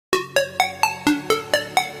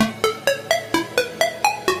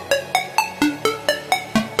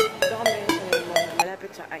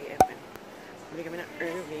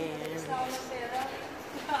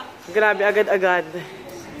Grabe, agad-agad.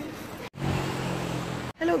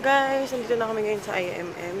 Hello guys! Nandito na kami ngayon sa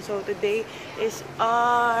IMM. So today is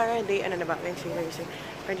our day, ano na ba? Day 4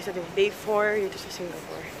 dito sa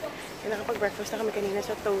Singapore. Kaya nakapag-breakfast na kami kanina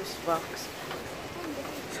sa Toast Box.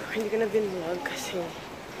 So hindi ko na bin-vlog kasi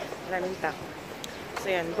maraming tao. So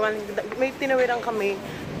yan, may tinawiran kami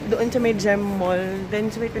doon sa may Gem Mall. Then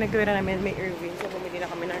sa may pinagtawiran namin, may Irving. So bumili na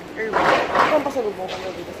kami ng Irving. Kung pasalubong kami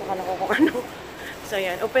dito sa kala ko kung ano. So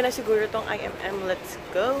yan, open na siguro tong IMM. Let's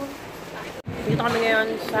go! Dito kami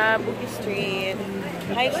ngayon sa Bugis Street.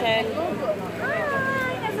 Hi, Shen!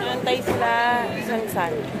 Nantay sila isang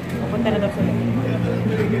sal. Pupunta na daw sila.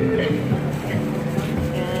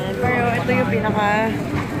 Yan. Pero ito yung pinaka,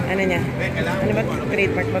 ano niya? Ano ba?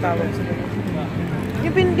 Trademark ba tawag sa doon?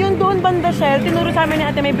 Yung doon banda, Shell. Tinuro sa amin ni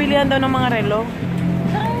ate may bilihan daw ng mga relo.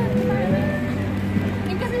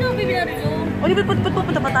 Hindi kasi naman bibilihan relo. O, di ba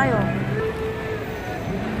pupunta pa tayo?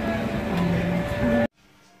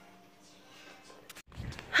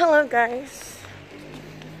 Hello guys!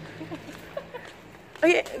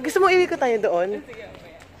 Ay, gusto mo iwi ko tayo doon?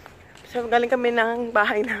 So, galing kami ng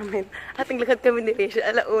bahay namin. Ating lakad kami ni Rachel.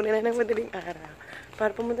 Alauna na ng madaling araw. Para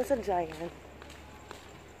pumunta sa Giant.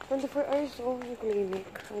 24 hours, oh, yung clinic.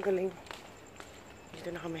 Ang galing. Dito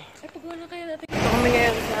na kami. Ay, pagawa na kayo natin. Dito kami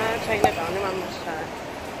ngayon sa Chinatown. Namamasyal.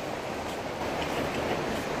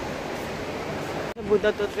 Sa Buddha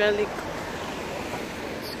Tooth Relic.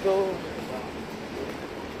 Let's go.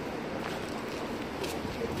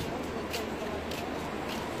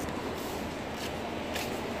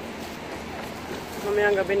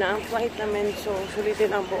 Mamayang gabi na ang flight namin, so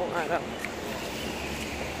sulitin ang buong araw.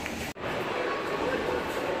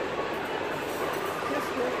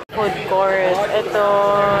 Food court. Ito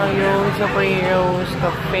yung Superheroes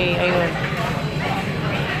Cafe. Ayun.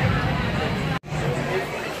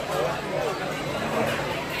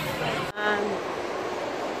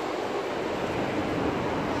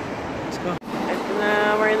 Let's go. Ito na,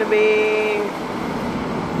 we're in the bay.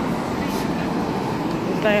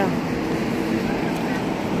 Ito tayo.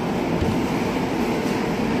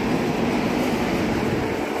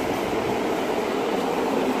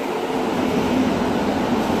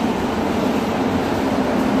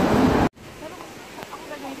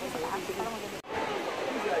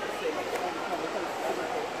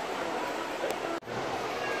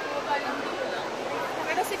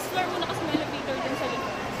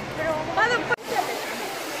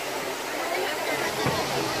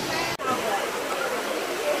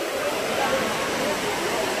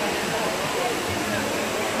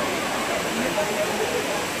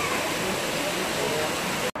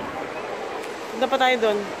 Punta pa tayo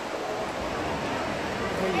doon.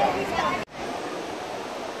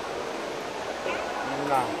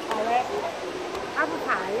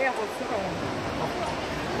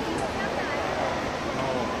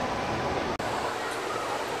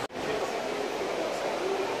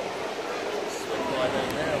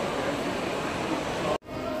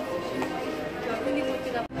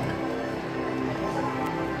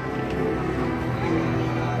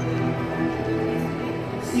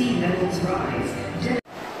 Sea levels rise.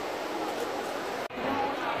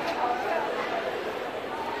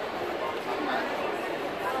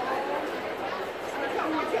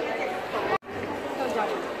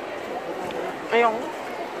 Ayong.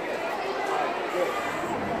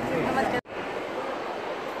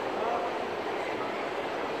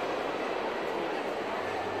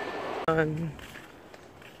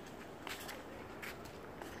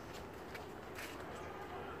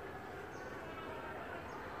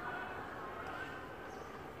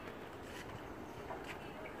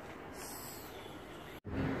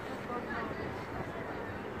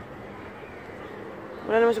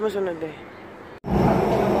 Wala naman sumusunod eh.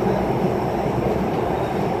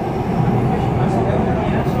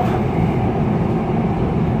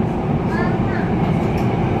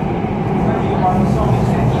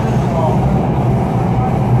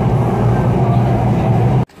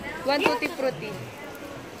 Tutti frutti.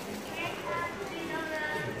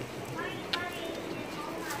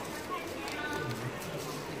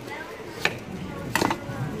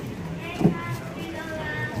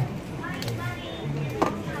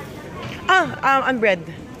 And bread.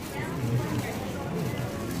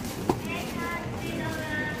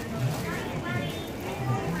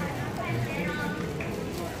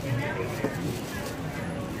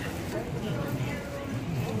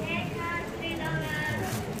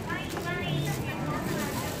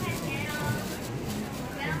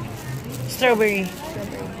 Strawberry.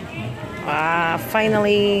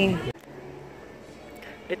 Finally.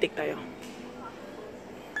 Litik tayo.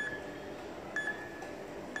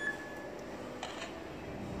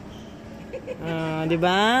 Di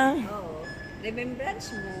ba? Oo.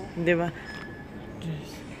 Remembrance mo. Di ba?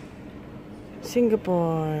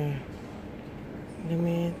 Singapore.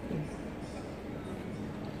 Damit.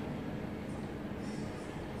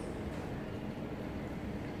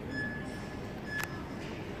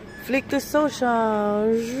 Flick to social.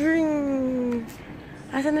 Ring.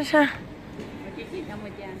 Asan na siya? Makikita mo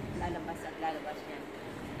dyan. Lalabas at lalabas yan.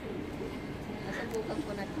 Nasa bukag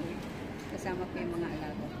ko na ito. Kasama ko yung mga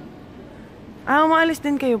alaga ko. Umaalis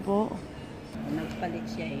din kayo po? Nagpalit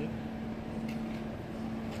siya eh.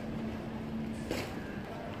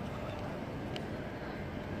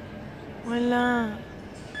 Wala.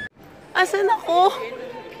 Asan ako?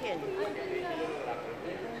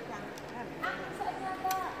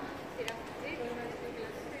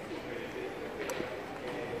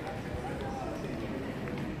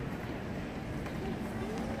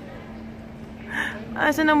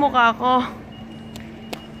 Asan ang mukha ko?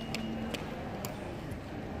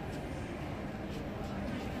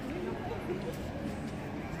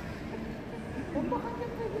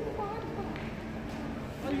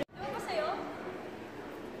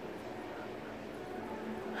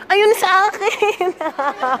 Ayun sa akin!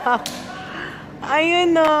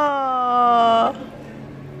 Ayun o!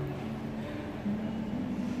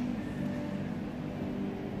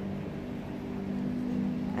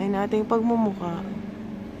 Ay nating pagmumukha.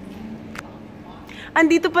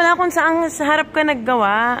 Andito pala kung saan sa harap ka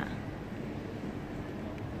naggawa.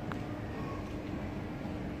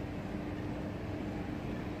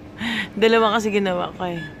 Dalawa kasi ginawa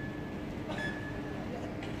ko eh.